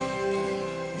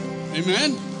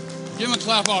Amen. Give him a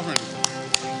clap offering.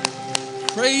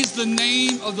 Praise the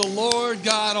name of the Lord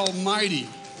God Almighty.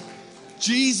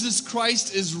 Jesus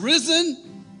Christ is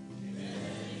risen.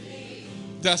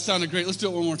 That sounded great. Let's do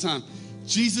it one more time.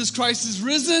 Jesus Christ is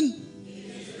risen.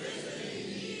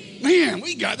 Man,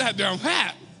 we got that down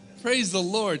pat. Praise the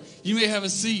Lord. You may have a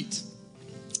seat.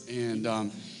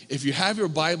 And if you have your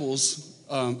Bibles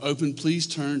open, please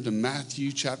turn to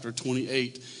Matthew chapter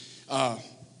 28.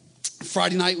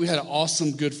 Friday night, we had an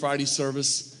awesome Good Friday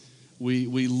service.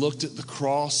 We looked at the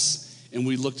cross, and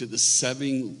we looked at the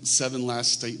seven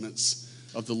last statements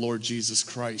of the Lord Jesus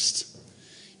Christ.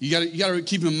 You got to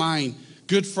keep in mind,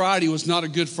 Good Friday was not a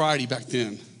Good Friday back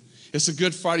then. It's a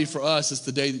Good Friday for us. It's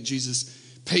the day that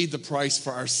Jesus paid the price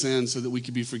for our sins so that we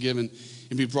could be forgiven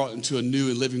and be brought into a new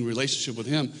and living relationship with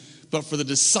him. But for the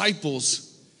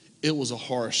disciples, it was a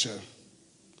horror show.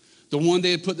 The one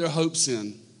they had put their hopes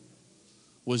in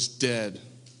was dead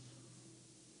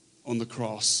on the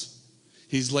cross.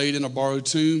 He's laid in a borrowed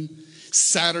tomb.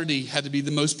 Saturday had to be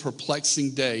the most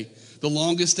perplexing day, the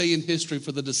longest day in history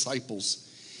for the disciples.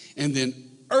 And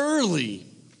then early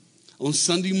on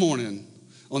Sunday morning,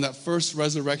 on that first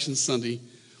Resurrection Sunday,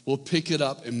 we'll pick it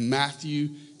up in Matthew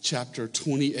chapter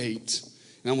 28.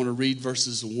 And I want to read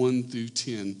verses 1 through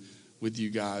 10 with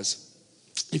you guys.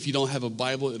 If you don't have a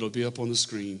Bible, it'll be up on the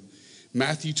screen.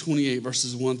 Matthew 28,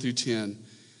 verses 1 through 10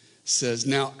 says,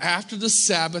 "Now after the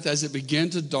Sabbath, as it began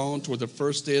to dawn toward the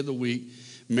first day of the week,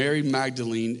 Mary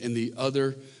Magdalene and the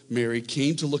other Mary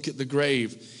came to look at the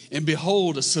grave. And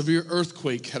behold, a severe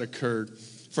earthquake had occurred.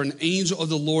 For an angel of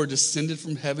the Lord descended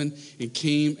from heaven and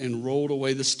came and rolled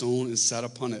away the stone and sat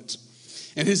upon it.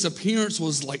 And his appearance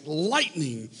was like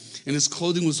lightning, and his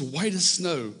clothing was white as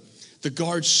snow. The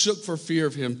guards shook for fear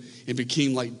of him and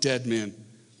became like dead men.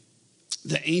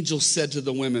 The angel said to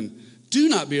the women, 'Do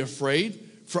not be afraid,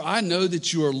 for I know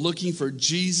that you are looking for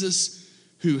Jesus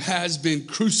who has been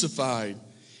crucified.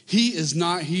 He is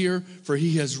not here, for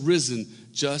he has risen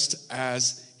just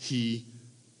as he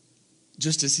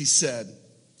said.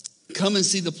 Come and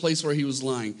see the place where he was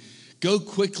lying. Go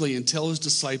quickly and tell his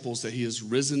disciples that he is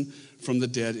risen from the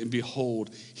dead, and behold,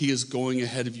 he is going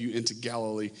ahead of you into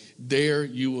Galilee. There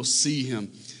you will see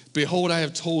him. Behold, I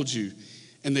have told you.'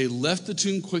 And they left the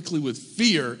tomb quickly with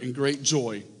fear and great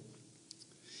joy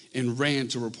and ran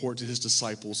to report to his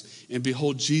disciples. And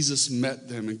behold, Jesus met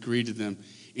them and greeted them.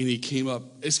 And they came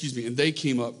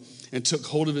up and took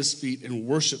hold of his feet and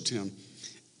worshiped him.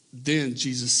 Then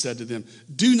Jesus said to them,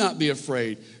 'Do not be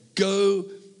afraid. Go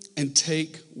and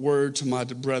take word to my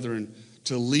brethren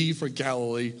to leave for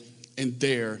Galilee, and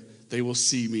there they will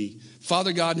see me.'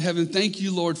 Father God in heaven, thank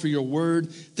you, Lord, for your word.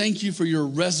 Thank you for your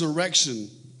resurrection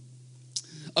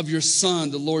of your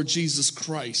Son, the Lord Jesus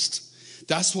Christ.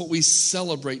 That's what we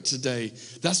celebrate today.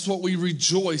 That's what we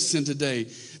rejoice in today.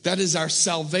 That is our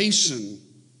salvation,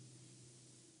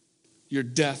 your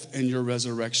death and your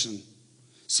resurrection.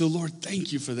 So, Lord,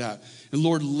 thank you for that. And,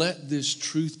 Lord, let this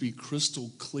truth be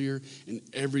crystal clear in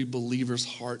every believer's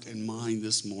heart and mind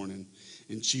this morning.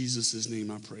 In Jesus'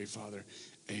 name I pray, Father.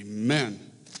 Amen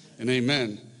and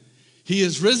amen. He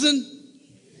is risen.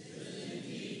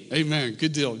 Amen.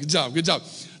 Good deal. Good job. Good job.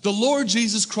 The Lord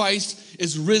Jesus Christ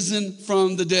is risen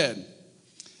from the dead.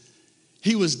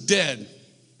 He was dead,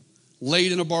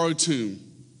 laid in a borrowed tomb,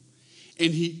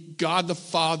 and God the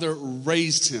Father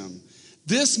raised him.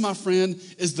 This, my friend,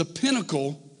 is the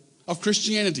pinnacle of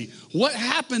Christianity. What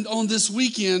happened on this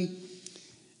weekend,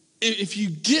 if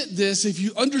you get this, if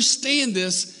you understand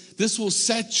this, this will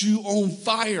set you on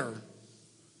fire.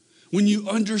 When you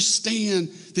understand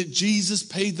that Jesus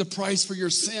paid the price for your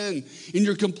sin and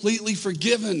you're completely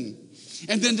forgiven.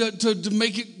 And then to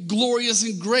make it glorious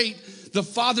and great, the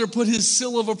Father put his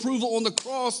seal of approval on the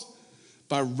cross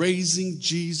by raising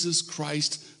Jesus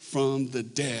Christ from the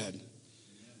dead.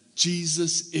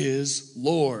 Jesus is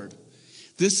Lord.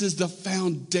 This is the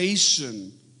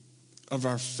foundation of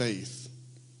our faith.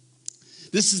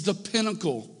 This is the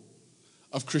pinnacle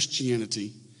of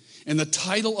Christianity. And the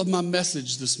title of my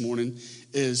message this morning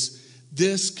is,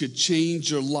 "This Could Change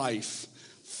Your Life."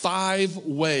 5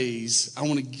 ways I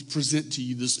want to present to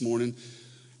you this morning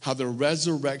how the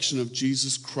resurrection of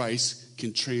Jesus Christ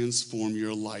can transform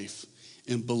your life.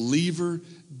 And believer,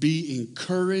 be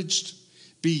encouraged,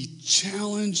 be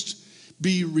challenged,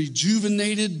 be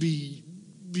rejuvenated, be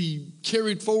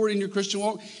carried forward in your Christian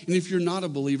walk. And if you're not a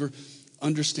believer,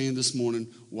 understand this morning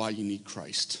why you need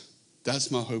Christ. That's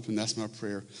my hope and that's my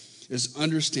prayer, is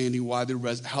understanding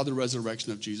how the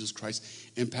resurrection of Jesus Christ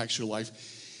impacts your life.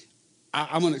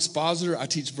 I'm an expositor. I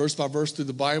teach verse by verse through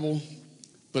the Bible.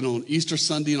 But on Easter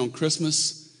Sunday and on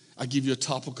Christmas, I give you a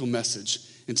topical message.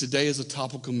 And today is a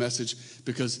topical message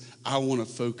because I want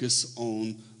to focus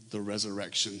on the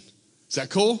resurrection. Is that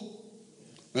cool?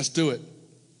 Let's do it.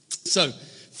 So,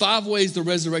 5 ways the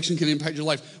resurrection can impact your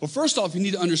life. Well, first off, you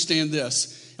need to understand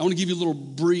this. I want to give you a little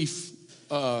brief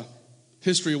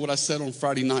history of what I said on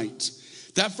Friday night.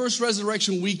 That first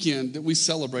resurrection weekend that we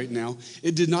celebrate now,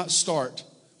 it did not start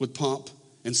with pomp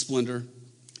and splendor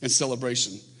and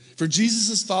celebration. For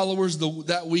Jesus' followers,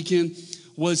 that weekend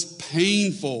was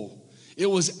painful. It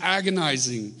was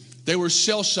agonizing. They were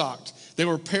shell-shocked. They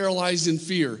were paralyzed in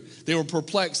fear. They were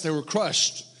perplexed. They were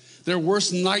crushed. Their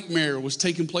worst nightmare was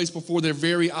taking place before their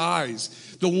very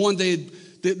eyes. The one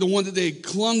that they had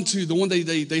clung to, the one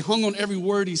they hung on every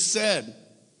word he said.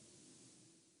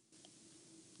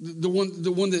 The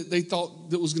one that they thought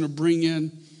that was going to bring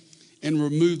in and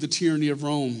remove the tyranny of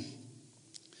Rome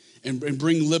and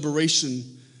bring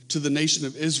liberation to the nation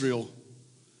of Israel.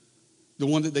 The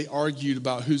one that they argued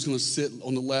about who's going to sit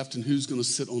on the left and who's going to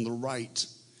sit on the right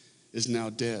is now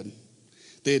dead.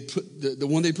 They had put the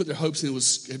one they put their hopes in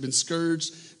had been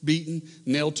scourged, beaten,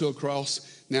 nailed to a cross.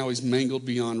 Now he's mangled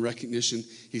beyond recognition.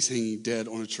 He's hanging dead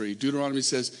on a tree. Deuteronomy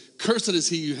says, "Cursed is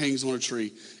he who hangs on a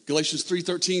tree." Galatians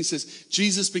 3:13 says,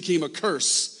 "Jesus became a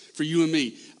curse for you and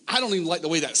me." I don't even like the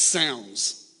way that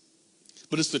sounds,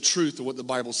 but it's the truth of what the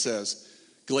Bible says.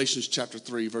 Galatians chapter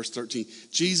 3, verse 13.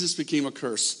 Jesus became a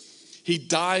curse. He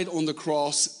died on the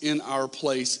cross in our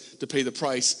place to pay the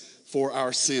price for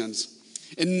our sins.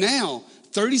 And now,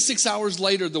 36 hours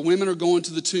later, the women are going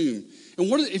to the tomb. And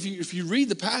if you read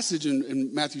the passage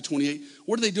in Matthew 28,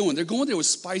 what are they doing? They're going there with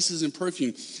spices and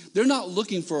perfume. They're not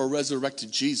looking for a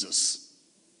resurrected Jesus.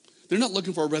 They're not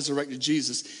looking for a resurrected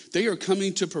Jesus. They are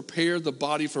coming to prepare the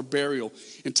body for burial.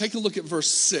 And take a look at verse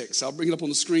 6. I'll bring it up on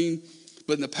the screen.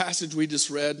 But in the passage we just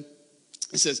read,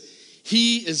 it says,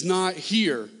 "He is not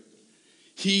here.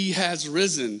 He has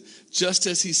risen, just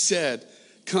as he said.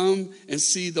 Come and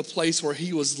see the place where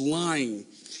he was lying."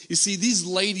 You see, these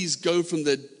ladies go from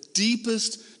the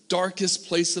deepest, darkest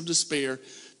place of despair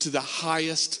to the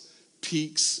highest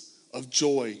peaks of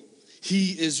joy.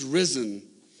 He is risen.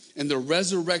 And the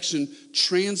resurrection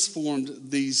transformed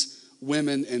these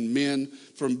women and men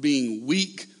from being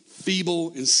weak,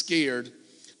 feeble, and scared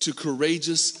to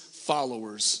courageous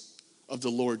followers of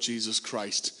the Lord Jesus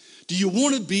Christ. Do you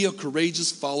want to be a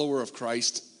courageous follower of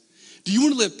Christ? Do you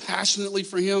want to live passionately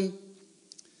for him?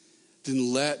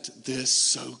 Then let this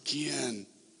soak in.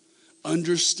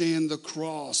 Understand the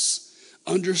cross.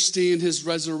 Understand his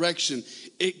resurrection.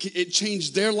 It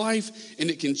changed their life, and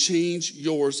it can change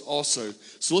yours also.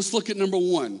 So let's look at number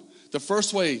 1. The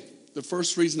first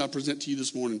reason I present to you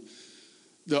this morning,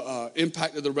 the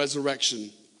impact of the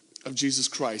resurrection of Jesus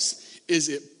Christ, is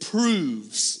it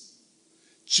proves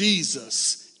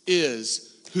Jesus is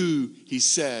who he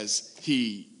says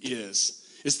he is.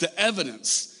 It's the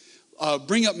evidence.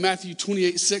 Bring up Matthew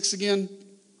 28:6 again.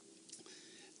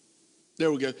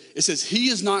 There we go. It says, "He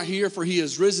is not here, for he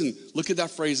is risen." Look at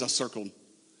that phrase I circled.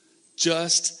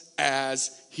 Just as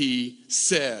he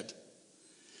said.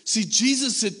 See,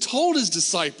 Jesus had told his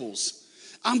disciples,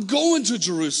 "I'm going to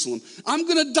Jerusalem. I'm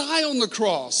going to die on the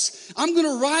cross. I'm going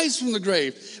to rise from the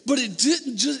grave." But it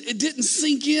didn't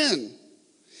sink in.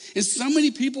 And so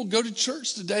many people go to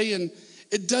church today and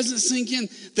it doesn't sink in.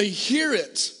 They hear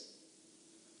it,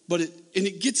 and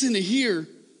it gets into here,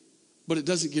 but it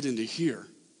doesn't get into here.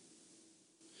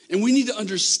 And we need to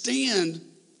understand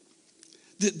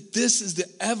that this is the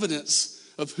evidence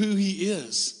of who he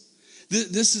is.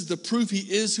 This is the proof he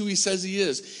is who he says he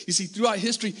is. You see, throughout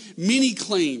history, many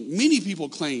people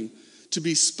claim to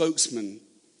be spokesmen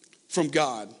from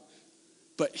God.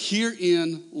 But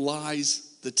herein lies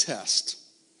the test.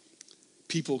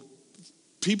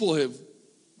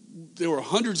 There were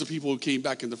hundreds of people who came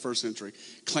back in the first century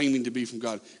claiming to be from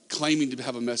God, claiming to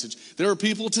have a message. There are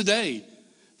people today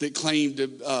that claim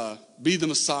to be the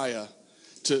Messiah,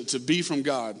 to be from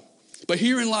God. But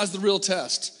herein lies the real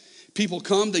test. People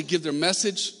come, they give their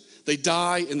message, they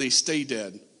die, and they stay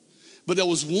dead. But there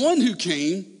was one who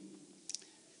came.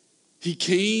 He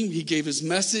came, he gave his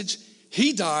message,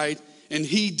 he died, and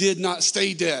he did not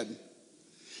stay dead.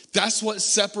 That's what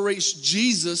separates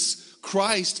Jesus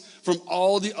Christ from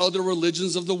all the other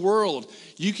religions of the world.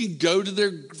 You can go to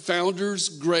their founder's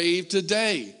grave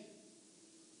today,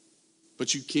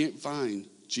 but you can't find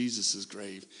Jesus'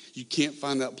 grave. You can't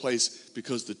find that place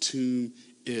because the tomb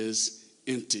is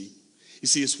empty. You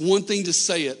see, it's one thing to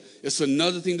say it, it's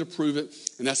another thing to prove it,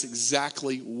 and that's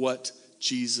exactly what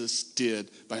Jesus did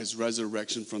by his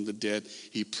resurrection from the dead.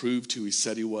 He proved who he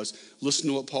said he was. Listen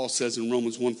to what Paul says in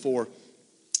Romans 1:4.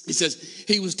 He says,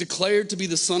 "He was declared to be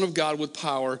the Son of God with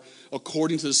power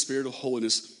according to the Spirit of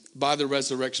holiness by the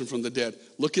resurrection from the dead.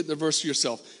 Look at the verse for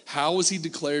yourself. How was he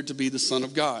declared to be the Son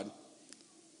of God?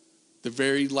 The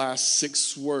very last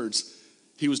 6 words.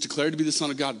 He was declared to be the Son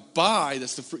of God by,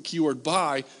 that's the key word,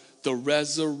 by the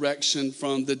resurrection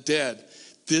from the dead.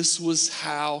 This was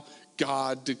how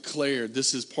God declared.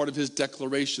 This is part of his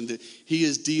declaration that he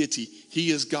is deity.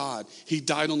 He is God. He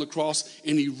died on the cross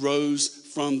and he rose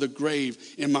from the grave.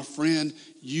 And my friend,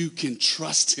 you can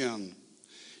trust him.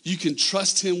 You can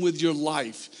trust him with your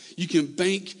life. You can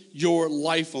bank your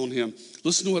life on him.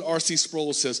 Listen to what R.C.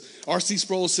 Sproul says. R.C.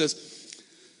 Sproul says,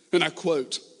 and I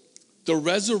quote, "The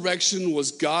resurrection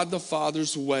was God the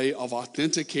Father's way of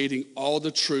authenticating all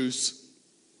the truths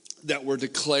that were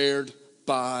declared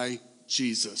by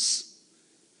Jesus."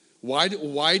 Why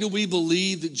do we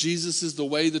believe that Jesus is the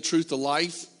way, the truth, the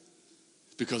life?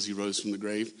 Because he rose from the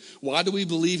grave. Why do we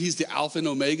believe he's the Alpha and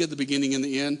Omega, the beginning and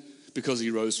the end? Because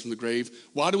he rose from the grave.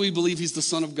 Why do we believe he's the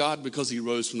Son of God? Because he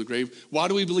rose from the grave. Why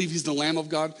do we believe he's the Lamb of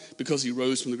God? Because he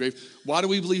rose from the grave. Why do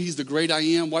we believe he's the great I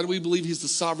am? Why do we believe he's the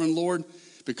sovereign Lord?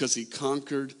 Because he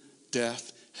conquered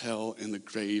death, hell, and the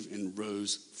grave and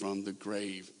rose from the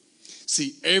grave.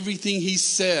 See, everything he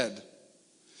said,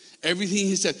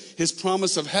 his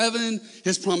promise of heaven,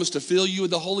 his promise to fill you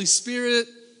with the Holy Spirit,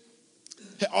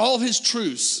 all of his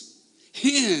truths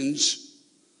hinge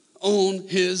on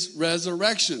his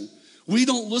resurrection. We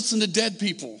don't listen to dead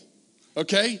people,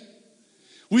 okay?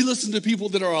 We listen to people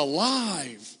that are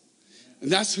alive.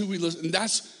 And that's who we listen. And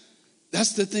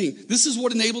that's the thing. This is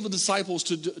what enabled the disciples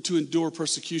to endure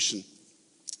persecution,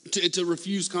 to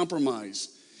refuse compromise.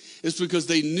 It's because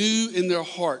they knew in their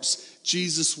hearts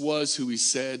Jesus was who he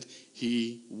said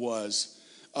he was.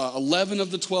 11 of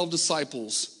the 12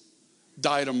 disciples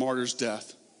died a martyr's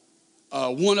death.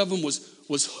 One of them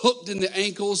was hooked in the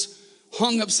ankles,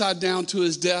 hung upside down to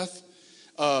his death.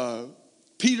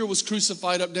 Peter was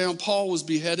crucified up down. Paul was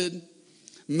beheaded.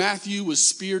 Matthew was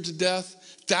speared to death.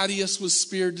 Thaddeus was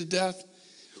speared to death.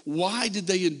 Why did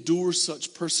they endure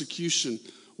such persecution?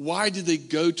 Why did they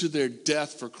go to their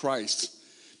death for Christ?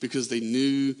 Because they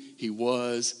knew he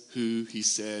was who he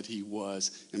said he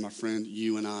was. And my friend,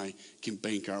 you and I can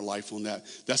bank our life on that.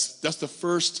 That's the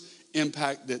first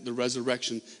impact that the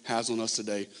resurrection has on us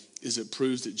today, is it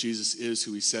proves that Jesus is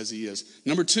who he says he is.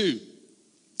 Number 2,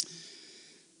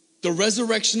 the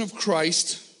resurrection of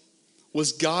Christ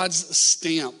was God's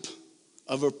stamp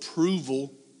of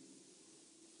approval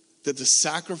that the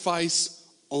sacrifice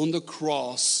on the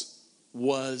cross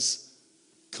was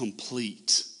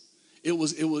complete. It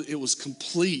was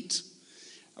complete.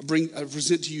 I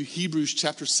present to you Hebrews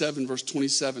chapter 7, verse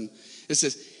 27. It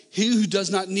says, "He who does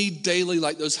not need daily,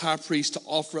 like those high priests, to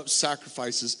offer up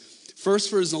sacrifices, first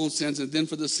for his own sins and then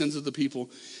for the sins of the people,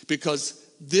 because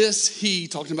this he,"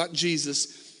 talking about Jesus,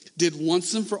 "did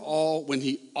once and for all when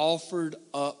he offered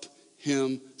up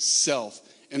himself."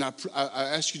 And I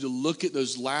ask you to look at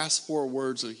those last 4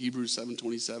 words of Hebrews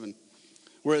 7:27,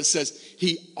 where it says,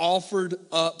 he offered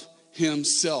up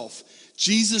himself.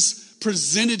 Jesus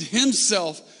presented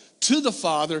himself to the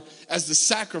Father as the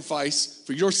sacrifice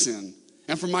for your sin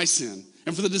and for my sin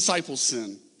and for the disciples'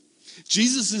 sin.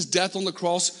 Jesus' death on the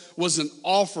cross was an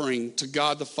offering to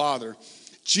God the Father.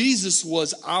 Jesus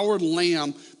was our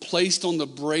lamb placed on the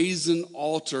brazen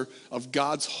altar of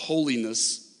God's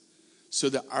holiness so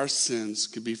that our sins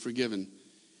could be forgiven.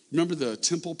 Remember the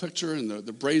temple picture and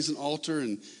the brazen altar,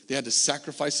 and they had to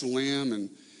sacrifice the lamb, and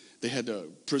they had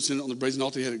to present it on the brazen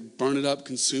altar. They had to burn it up,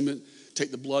 consume it,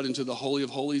 take the blood into the Holy of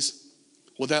Holies.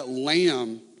 Well, that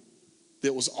lamb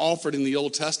that was offered in the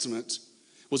Old Testament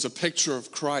was a picture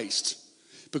of Christ,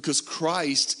 because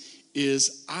Christ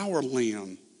is our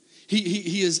lamb.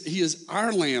 He is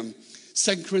our lamb.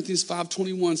 2 Corinthians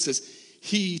 5:21 says,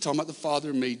 he, talking about the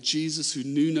Father, made Jesus, who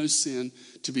knew no sin,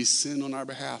 to be sin on our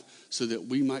behalf, so that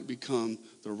we might become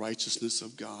the righteousness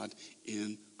of God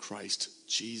in Christ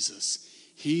Jesus.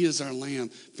 He is our lamb.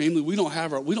 Family, we don't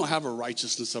have a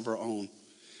righteousness of our own.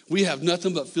 We have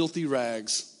nothing but filthy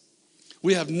rags.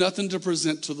 We have nothing to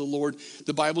present to the Lord.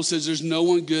 The Bible says there's no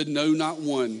one good, no, not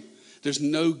one. There's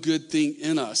no good thing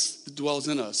in us that dwells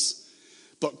in us.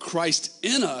 But Christ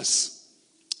in us,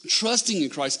 trusting in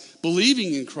Christ,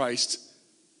 believing in Christ,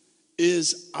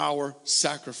 is our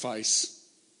sacrifice.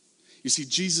 You see,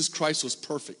 Jesus Christ was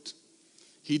perfect.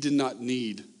 He did not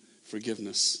need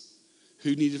forgiveness.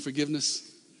 Who needed forgiveness?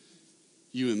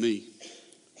 You and me.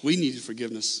 We needed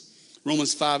forgiveness.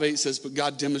 Romans 5:8 says, "But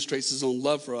God demonstrates his own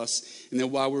love for us, and that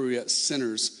while we were yet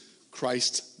sinners,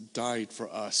 Christ died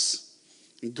for us."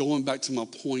 And going back to my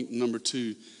point number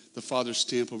 2, the Father's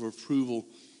stamp of approval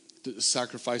that the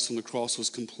sacrifice on the cross was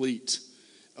complete.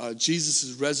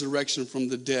 Jesus' resurrection from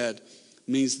the dead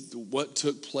means what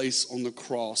took place on the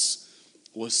cross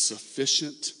was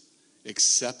sufficient,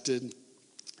 accepted,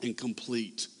 and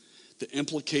complete. The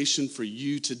implication for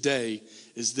you today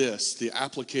is this. The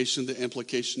application, the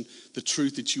implication, the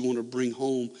truth that you want to bring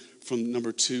home from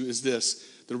number 2 is this.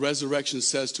 The resurrection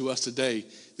says to us today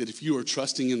that if you are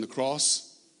trusting in the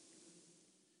cross,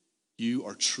 you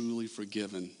are truly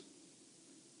forgiven.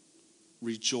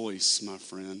 Rejoice, my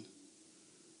friend.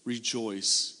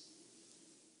 Rejoice.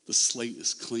 The slate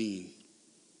is clean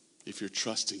if you're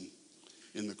trusting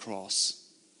in the cross.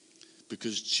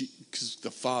 Because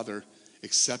the Father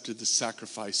accepted the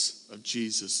sacrifice of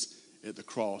Jesus at the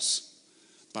cross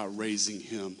by raising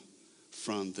him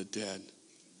from the dead.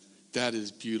 That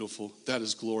is beautiful. That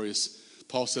is glorious.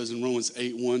 Paul says in Romans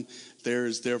 8:1, there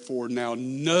is therefore now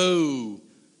no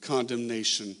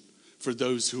condemnation for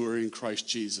those who are in Christ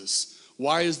Jesus.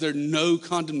 Why is there no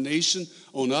condemnation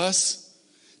on us?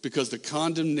 Because the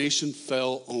condemnation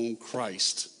fell on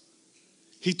Christ.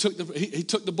 He took the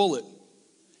bullet.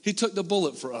 He took the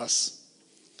bullet for us.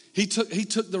 He took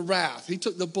the wrath. He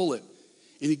took the bullet.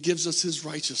 And he gives us his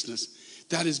righteousness.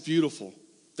 That is beautiful.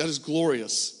 That is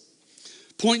glorious.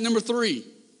 Point number 3.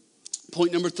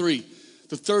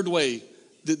 The third way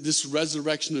that this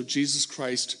resurrection of Jesus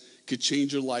Christ could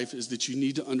change your life is that you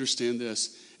need to understand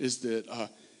this, is that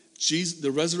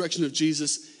the resurrection of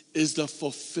Jesus is the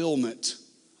fulfillment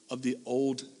of the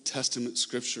Old Testament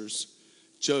scriptures.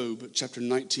 Job chapter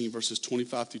 19, verses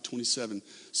 25 through 27,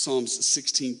 Psalms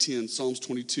 16:10, Psalms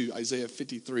 22, Isaiah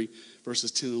 53,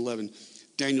 verses 10 and 11,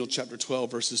 Daniel chapter 12,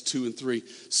 verses 2 and 3.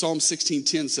 Psalm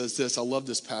 16:10 says this. I love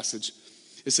this passage.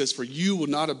 It says, for you will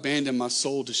not abandon my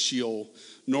soul to Sheol,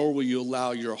 nor will you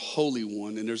allow your Holy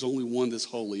One, and there's only one that's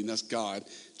holy, and that's God,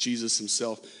 Jesus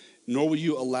himself, nor will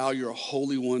you allow your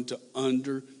Holy One to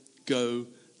undergo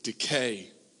decay.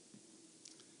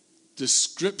 The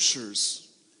scriptures,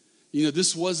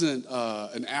 this wasn't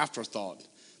an afterthought.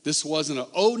 This wasn't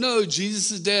oh no, Jesus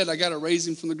is dead, I got to raise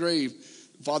him from the grave.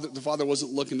 The Father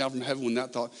wasn't looking down from heaven when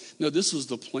that thought. No, this was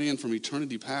the plan from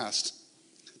eternity past.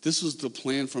 This was the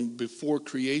plan from before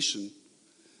creation,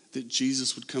 that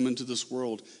Jesus would come into this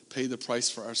world, pay the price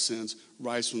for our sins,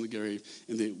 rise from the grave,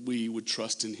 and that we would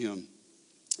trust in him.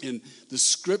 And the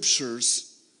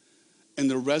scriptures and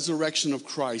the resurrection of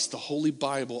Christ, the Holy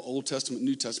Bible, Old Testament,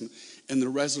 New Testament, and the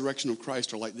resurrection of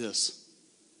Christ are like this.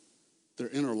 They're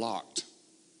interlocked.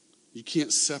 You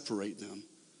can't separate them.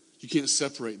 You can't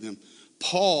separate them.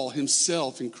 Paul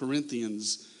himself in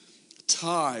Corinthians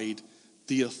tied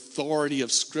the authority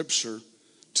of Scripture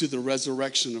to the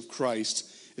resurrection of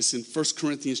Christ. It's in 1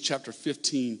 Corinthians chapter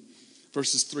 15,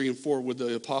 verses 3 and 4, where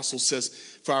the apostle says,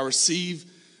 for I receive,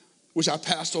 which I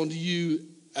passed on to you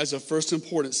as of first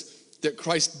importance, that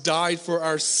Christ died for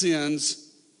our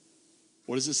sins.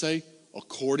 What does it say?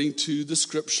 According to the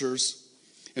Scriptures.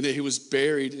 And that he was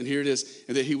buried, and here it is,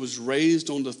 and that he was raised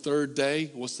on the third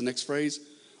day. What's the next phrase?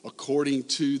 According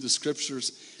to the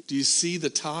Scriptures. Do you see the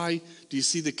tie? Do you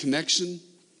see the connection?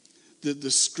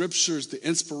 The Scriptures, the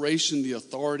inspiration, the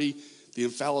authority, the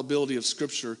infallibility of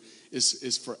Scripture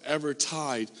is forever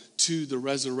tied to the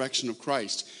resurrection of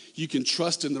Christ. You can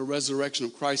trust in the resurrection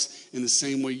of Christ in the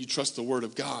same way you trust the Word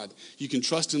of God. You can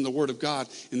trust in the Word of God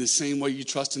in the same way you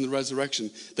trust in the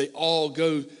resurrection. They all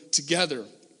go together.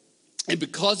 And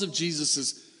because of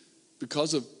Jesus's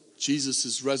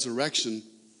resurrection,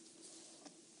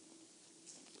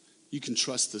 you can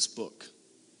trust this book.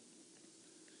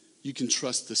 You can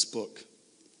trust this book.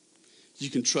 You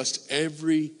can trust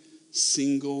every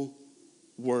single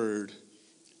word,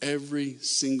 every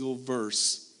single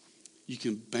verse. You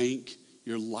can bank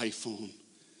your life on.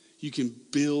 You can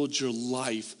build your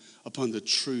life upon the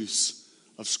truths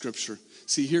of Scripture.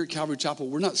 See, here at Calvary Chapel,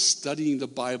 we're not studying the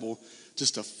Bible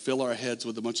just to fill our heads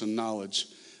with a bunch of knowledge,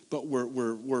 but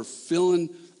we're filling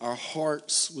our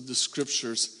hearts with the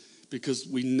Scriptures because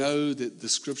we know that the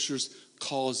Scriptures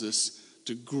cause us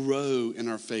to grow in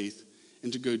our faith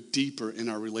and to go deeper in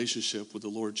our relationship with the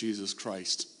Lord Jesus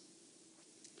Christ.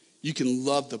 You can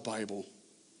love the Bible.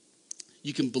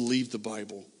 You can believe the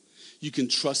Bible. You can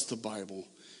trust the Bible.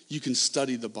 You can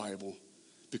study the Bible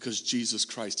because Jesus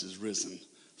Christ is risen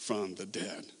from the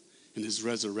dead. And his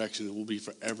resurrection will be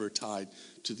forever tied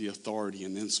to the authority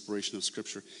and inspiration of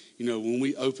Scripture. When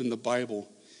we open the Bible,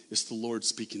 it's the Lord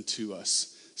speaking to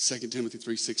us. 2 Timothy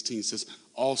 3:16 says,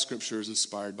 all Scripture is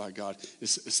inspired by God.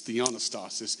 It's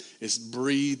theopneustos. It's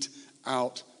breathed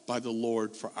out by the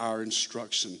Lord for our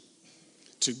instruction,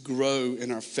 to grow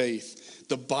in our faith.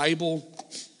 The Bible,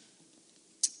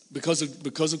 because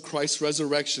of Christ's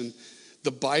resurrection,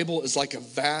 the Bible is like a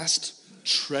vast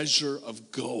treasure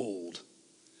of gold.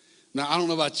 Now, I don't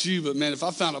know about you, but man, if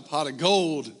I found a pot of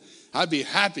gold, I'd be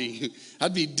happy.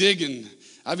 I'd be digging.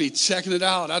 I'd be checking it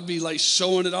out. I'd be like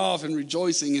showing it off and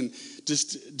rejoicing and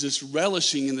just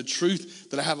relishing in the truth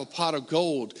that I have a pot of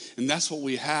gold. And that's what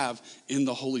we have in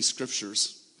the Holy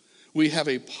Scriptures. We have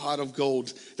a pot of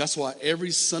gold. That's why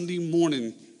every Sunday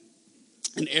morning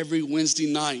and every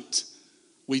Wednesday night,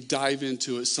 we dive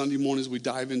into it. Sunday mornings, we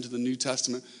dive into the New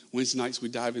Testament. Wednesday nights, we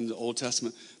dive into the Old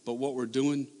Testament. But what we're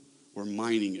doing, we're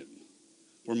mining it.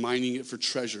 We're mining it for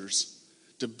treasures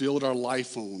to build our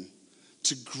life on,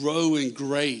 to grow in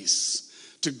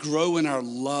grace, to grow in our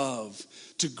love,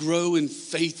 to grow in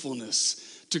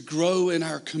faithfulness, to grow in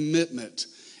our commitment,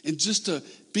 and just to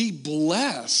be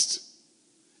blessed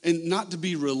and not to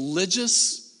be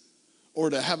religious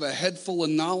or to have a head full of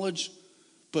knowledge,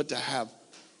 but to have a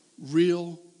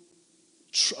real,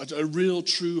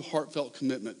 true, heartfelt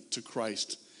commitment to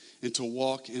Christ and to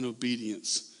walk in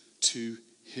obedience to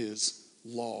his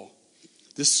law.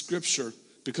 This scripture,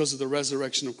 because of the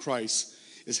resurrection of Christ,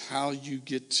 is how you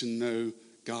get to know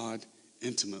God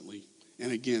intimately.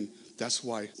 And again, that's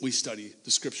why we study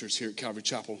the scriptures here at Calvary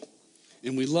Chapel.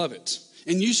 And we love it.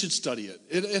 And you should study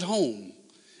it at home,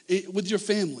 with your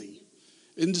family,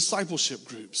 in discipleship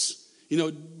groups. You know,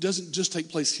 it doesn't just take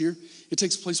place here. It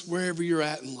takes place wherever you're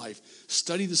at in life.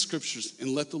 Study the scriptures and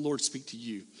let the Lord speak to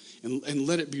you. And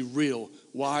let it be real.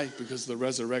 Why? Because of the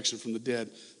resurrection from the dead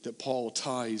that Paul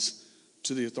ties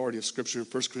to the authority of Scripture in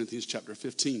 1 Corinthians chapter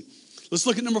 15. Let's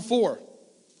look at number 4.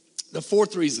 The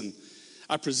fourth reason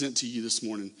I present to you this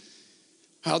morning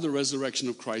how the resurrection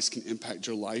of Christ can impact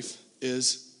your life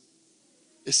is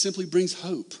it simply brings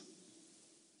hope.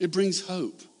 It brings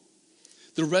hope.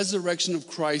 The resurrection of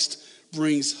Christ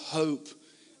brings hope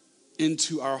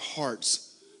into our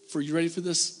hearts. You ready for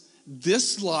this?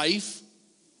 This life,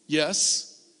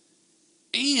 yes,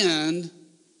 and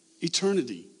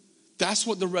eternity. That's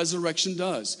what the resurrection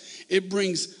does. It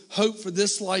brings hope for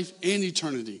this life and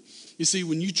eternity. You see,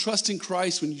 when you trust in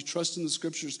Christ, when you trust in the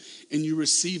scriptures and you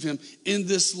receive him in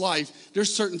this life,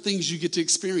 there's certain things you get to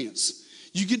experience.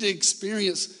 You get to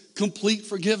experience complete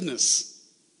forgiveness.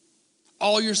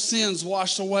 All your sins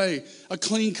washed away, a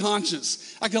clean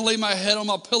conscience. I can lay my head on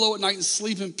my pillow at night and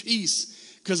sleep in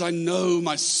peace because I know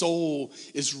my soul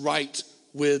is right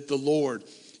with the Lord.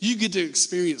 You get to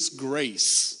experience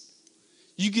grace.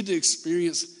 You get to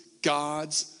experience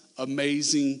God's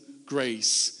amazing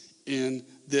grace in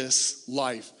this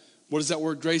life. What does that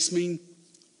word grace mean?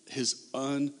 His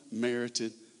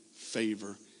unmerited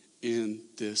favor in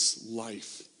this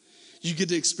life. You get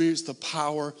to experience the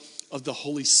power of the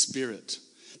Holy Spirit,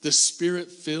 the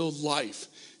Spirit-filled life.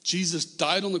 Jesus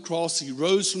died on the cross. He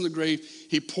rose from the grave.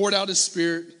 He poured out his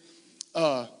Spirit.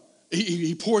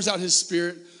 He pours out his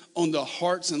Spirit on the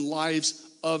hearts and lives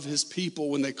of his people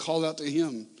when they call out to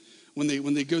him, when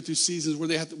they go through seasons where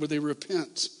they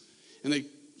repent and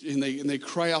they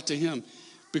cry out to him.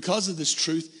 Because of this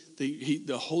truth,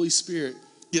 the Holy Spirit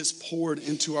gets poured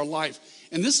into our life.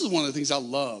 And this is one of the things I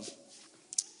love.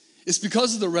 It's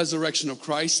because of the resurrection of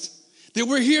Christ that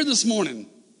we're here this morning.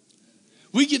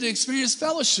 We get to experience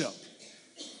fellowship.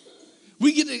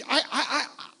 We get to,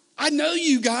 I know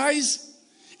you guys,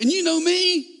 and you know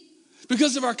me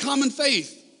because of our common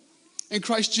faith in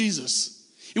Christ Jesus.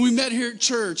 And we met here at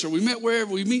church, or we met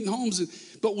wherever, we meet in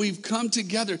homes, but we've come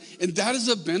together. And that is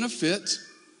a benefit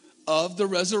of the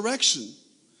resurrection.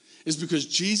 Is because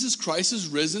Jesus Christ is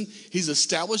risen, he's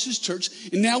established his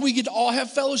church, and now we get to all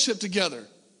have fellowship together.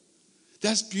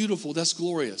 That's beautiful, that's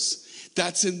glorious.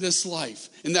 That's in this life,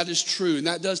 and that is true, and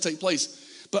that does take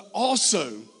place. But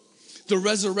also, the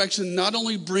resurrection not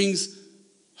only brings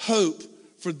hope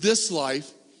for this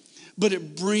life, but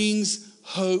it brings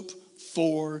hope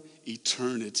for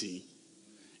eternity.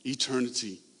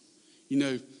 Eternity. You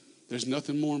know, there's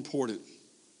nothing more important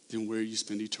than where you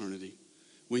spend eternity.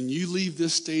 When you leave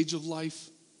this stage of life,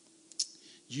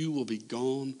 you will be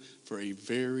gone for a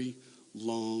very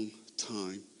long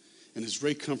time. And as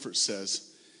Ray Comfort says,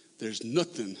 there's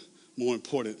nothing more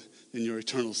important than your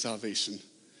eternal salvation.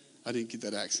 I didn't get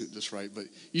that accent just right, but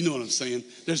you know what I'm saying.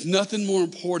 There's nothing more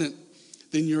important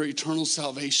than your eternal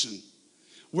salvation.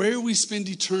 Where we spend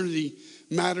eternity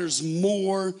matters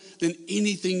more than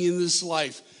anything in this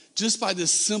life, just by the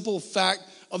simple fact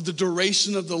of the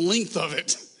duration of the length of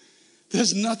it.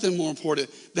 There's nothing more important.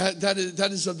 That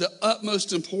is of the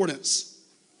utmost importance.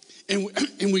 And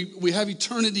we have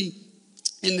eternity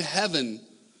in heaven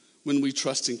when we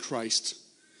trust in Christ.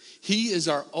 He is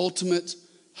our ultimate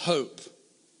hope.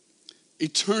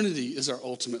 Eternity is our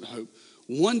ultimate hope.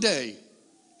 One day,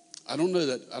 I don't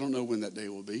know when that day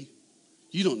will be.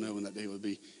 You don't know when that day will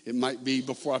be. It might be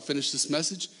before I finish this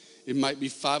message. It might be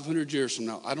 500 years from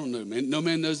now. I don't know, man. No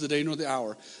man knows the day nor the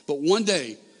hour. But one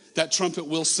day, that trumpet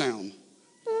will sound.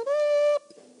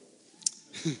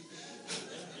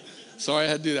 Sorry I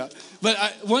had to do that. But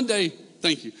one day,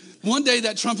 thank you. One day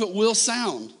that trumpet will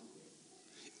sound.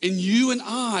 And you and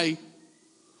I,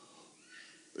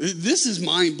 this is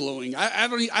mind-blowing. I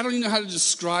don't even know how to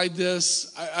describe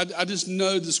this. I just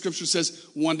know the scripture says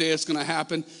one day it's going to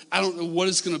happen. I don't know what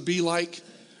it's going to be like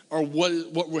or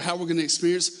how we're going to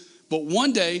experience. But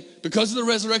one day, because of the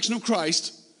resurrection of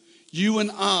Christ, you and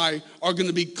I are going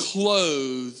to be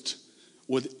clothed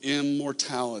with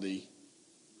immortality.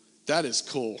 That is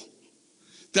cool.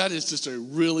 That is just a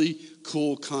really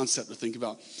cool concept to think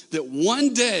about. That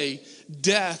one day,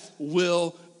 death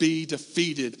will be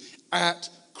defeated at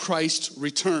Christ's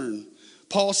return.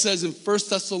 Paul says in 1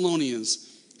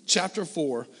 Thessalonians chapter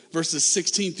 4, verses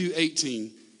 16 through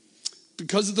 18,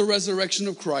 because of the resurrection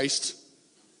of Christ,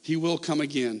 he will come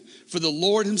again. For the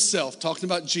Lord himself, talking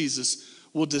about Jesus,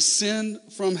 will descend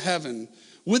from heaven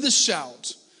with a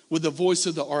shout, with the voice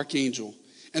of the archangel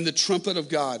and the trumpet of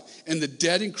God, and the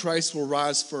dead in Christ will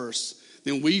rise first.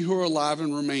 Then we who are alive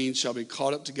and remain shall be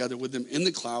caught up together with them in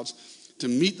the clouds to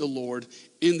meet the Lord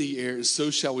in the air, and so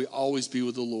shall we always be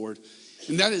with the Lord.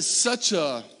 And that is such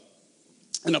an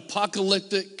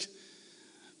apocalyptic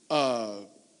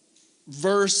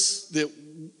verse that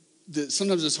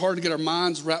sometimes it's hard to get our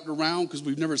minds wrapped around because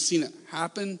we've never seen it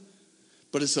happen.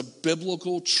 But it's a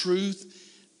biblical truth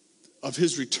of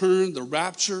his return, the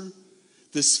rapture,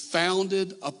 that's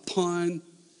founded upon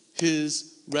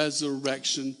his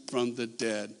resurrection from the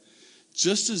dead.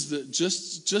 Just as the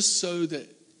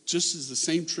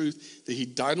same truth that he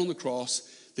died on the cross,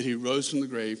 that he rose from the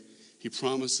grave, he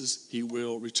promises he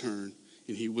will return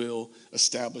and he will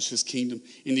establish his kingdom.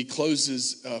 And he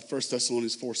closes 1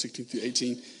 Thessalonians 4, 16 through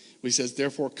 18, where he says,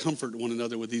 therefore comfort one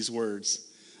another with these words.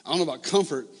 I don't know about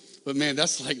comfort, but man,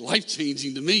 that's like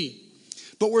life-changing to me.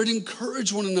 But we're to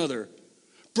encourage one another.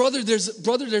 Brother, there's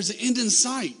an end in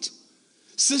sight.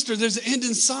 Sister, there's an end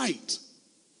in sight.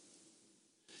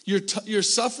 Your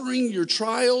suffering, your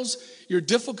trials, your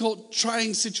difficult,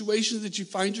 trying situations that you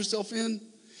find yourself in,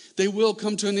 they will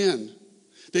come to an end.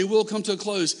 They will come to a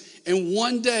close. And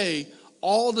one day,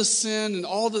 all the sin and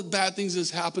all the bad things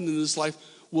that's happened in this life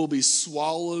will be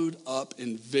swallowed up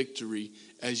in victory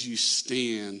as you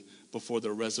stand before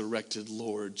the resurrected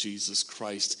Lord Jesus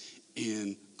Christ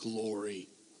in glory.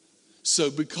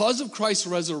 So because of Christ's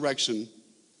resurrection,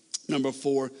 number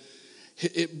 4,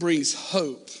 it brings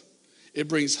hope. It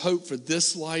brings hope for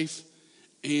this life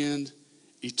and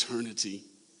eternity.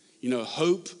 You know,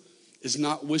 hope is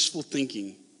not wishful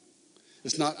thinking.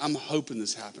 It's not, I'm hoping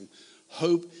this happen.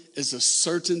 Hope is a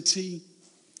certainty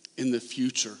in the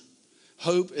future.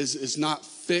 Hope is not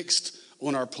fixed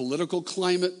on our political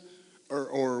climate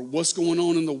or what's going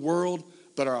on in the world,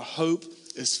 but our hope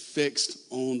is fixed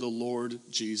on the Lord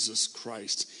Jesus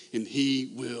Christ. And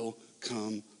he will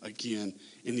come again.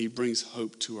 And he brings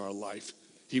hope to our life.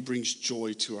 He brings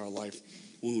joy to our life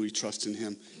when we trust in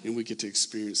him. And we get to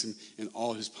experience him in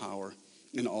all his power,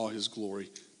 in all his glory,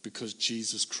 because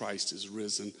Jesus Christ is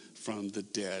risen from the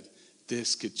dead.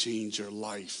 This could change your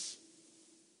life.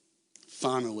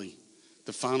 Finally,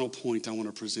 the final point I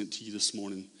want to present to you this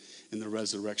morning in the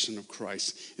resurrection of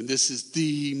Christ. And this is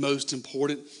the most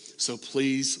important, so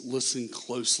please listen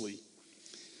closely.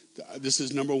 This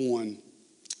is number 1.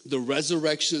 The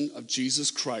resurrection of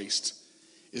Jesus Christ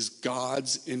is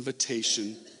God's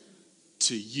invitation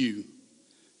to you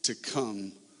to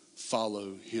come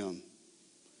follow him.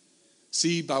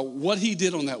 See, by what he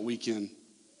did on that weekend,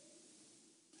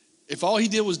 if all he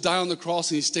did was die on the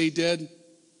cross and he stayed dead,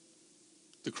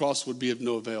 the cross would be of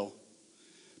no avail.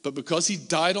 But because he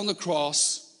died on the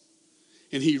cross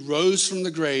and he rose from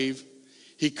the grave,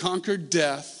 he conquered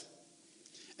death,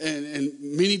 and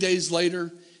many days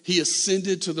later, he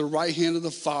ascended to the right hand of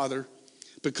the Father.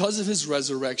 Because of his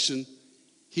resurrection,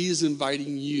 he is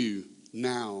inviting you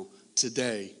now,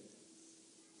 today,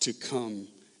 to come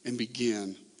and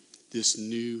begin this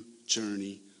new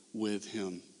journey with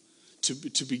him,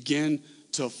 to begin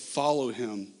to follow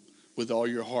him with all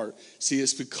your heart. See,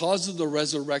 it's because of the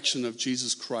resurrection of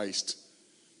Jesus Christ,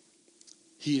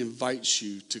 he invites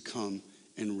you to come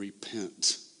and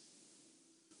repent.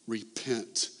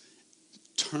 Repent.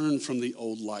 Turn from the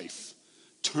old life.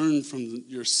 Turn from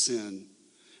your sin.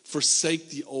 Forsake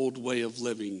the old way of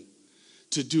living.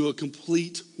 To do a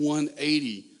complete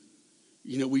 180.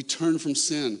 You know, we turn from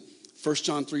sin. 1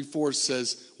 John 3:4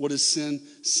 says, what is sin?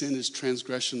 Sin is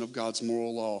transgression of God's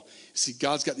moral law. See,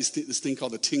 God's got this thing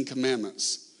called the 10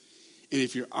 Commandments. And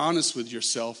if you're honest with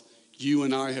yourself, you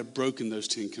and I have broken those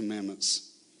 10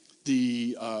 Commandments.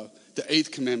 The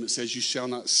eighth commandment says, you shall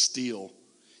not steal.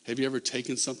 Have you ever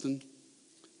taken something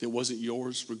that wasn't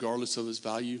yours, regardless of its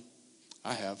value?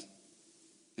 I have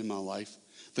in my life.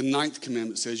 The ninth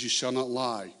commandment says, you shall not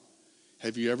lie.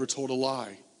 Have you ever told a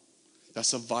lie?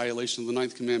 That's a violation of the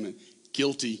ninth commandment.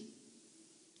 Guilty.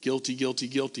 Guilty, guilty,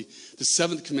 guilty. The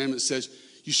seventh commandment says,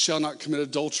 you shall not commit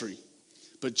adultery.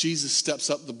 But Jesus steps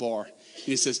up the bar and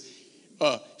he says,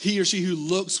 he or she who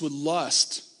looks with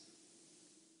lust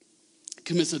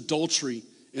commits adultery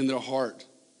in their heart.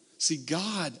 See,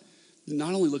 God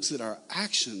not only looks at our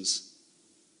actions,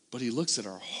 but he looks at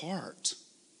our heart.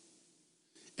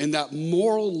 And that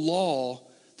moral law,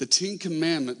 the Ten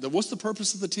Commandments, what's the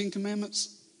purpose of the Ten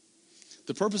Commandments?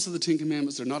 The purpose of the Ten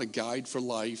Commandments, they're not a guide for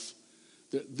life,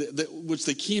 which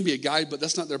they can be a guide, but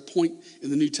that's not their point in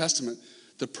the New Testament.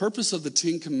 The purpose of the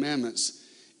Ten Commandments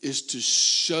is to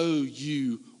show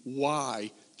you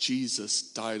why Jesus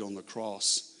died on the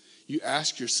cross. You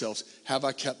ask yourselves, have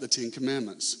I kept the Ten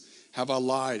Commandments? Have I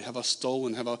lied? Have I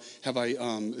stolen?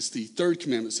 It's the third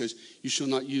commandment says, you shall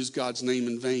not use God's name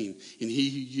in vain. And he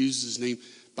who uses his name,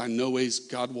 by no ways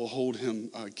God will hold him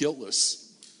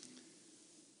guiltless.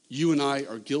 You and I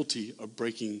are guilty of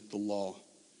breaking the law.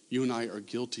 You and I are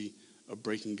guilty of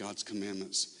breaking God's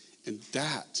commandments. And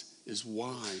that is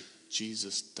why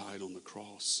Jesus died on the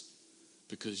cross.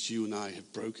 Because you and I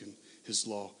have broken his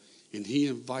law. And he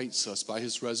invites us by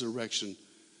his resurrection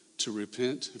to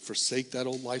repent and forsake that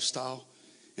old lifestyle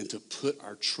and to put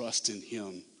our trust in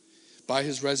him. By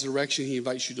his resurrection, he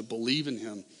invites you to believe in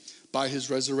him. By his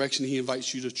resurrection, he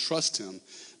invites you to trust him.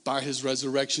 By his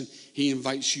resurrection, he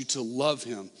invites you to love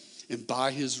him. And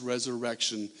by his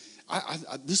resurrection,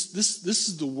 this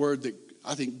is the word that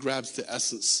I think grabs the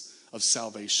essence of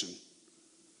salvation.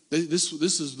 This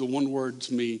is the one word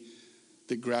to me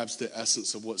that grabs the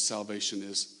essence of what salvation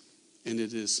is, and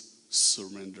it is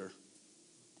surrender.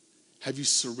 Have you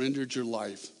surrendered your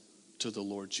life to the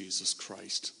Lord Jesus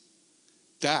Christ?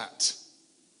 That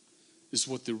is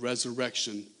what the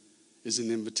resurrection is,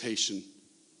 an invitation.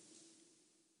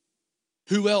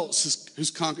 Who else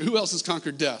has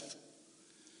conquered death?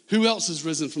 Who else has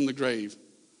risen from the grave?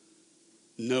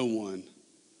 No one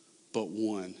but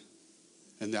one,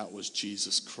 and that was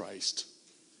Jesus Christ.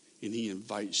 And he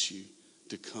invites you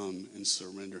to come and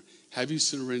surrender. Have you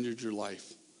surrendered your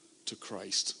life to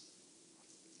Christ?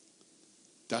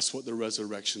 That's what the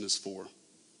resurrection is for.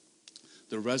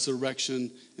 The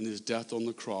resurrection and his death on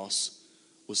the cross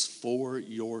was for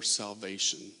your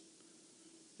salvation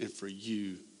and for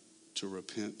you to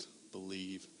repent,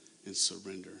 believe, and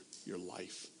surrender your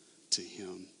life to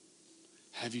him.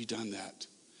 Have you done that?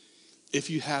 If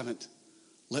you haven't,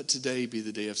 let today be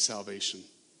the day of salvation.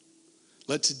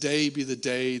 Let today be the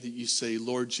day that you say,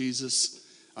 Lord Jesus,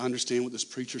 I understand what this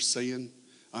preacher's saying.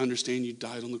 I understand you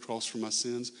died on the cross for my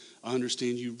sins. I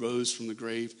understand you rose from the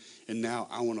grave. And now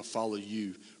I want to follow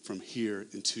you from here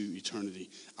into eternity.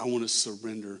 I want to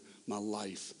surrender my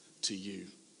life to you.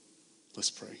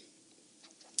 Let's pray.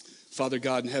 Father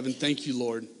God in heaven, thank you,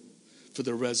 Lord, for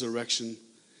the resurrection.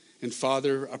 And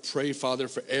Father, I pray, Father,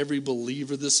 for every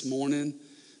believer this morning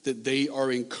that they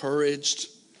are encouraged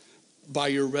by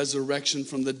your resurrection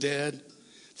from the dead.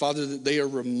 Father, that they are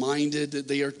reminded, that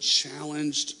they are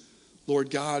challenged, Lord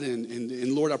God.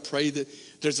 And Lord, I pray that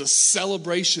there's a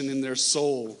celebration in their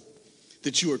soul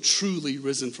that you are truly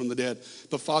risen from the dead.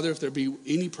 But Father, if there be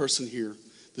any person here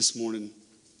this morning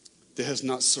that has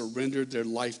not surrendered their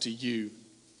life to you,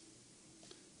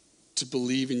 to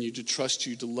believe in you, to trust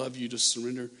you, to love you, to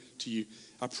surrender to you,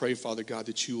 I pray, Father God,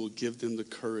 that you will give them the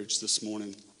courage this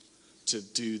morning to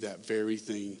do that very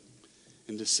thing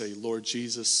and to say, Lord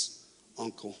Jesus,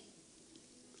 Uncle,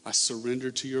 I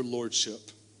surrender to your lordship.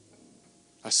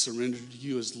 I surrender to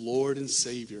you as Lord and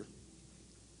Savior.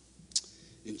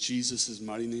 In Jesus'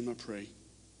 mighty name I pray.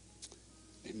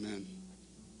 Amen.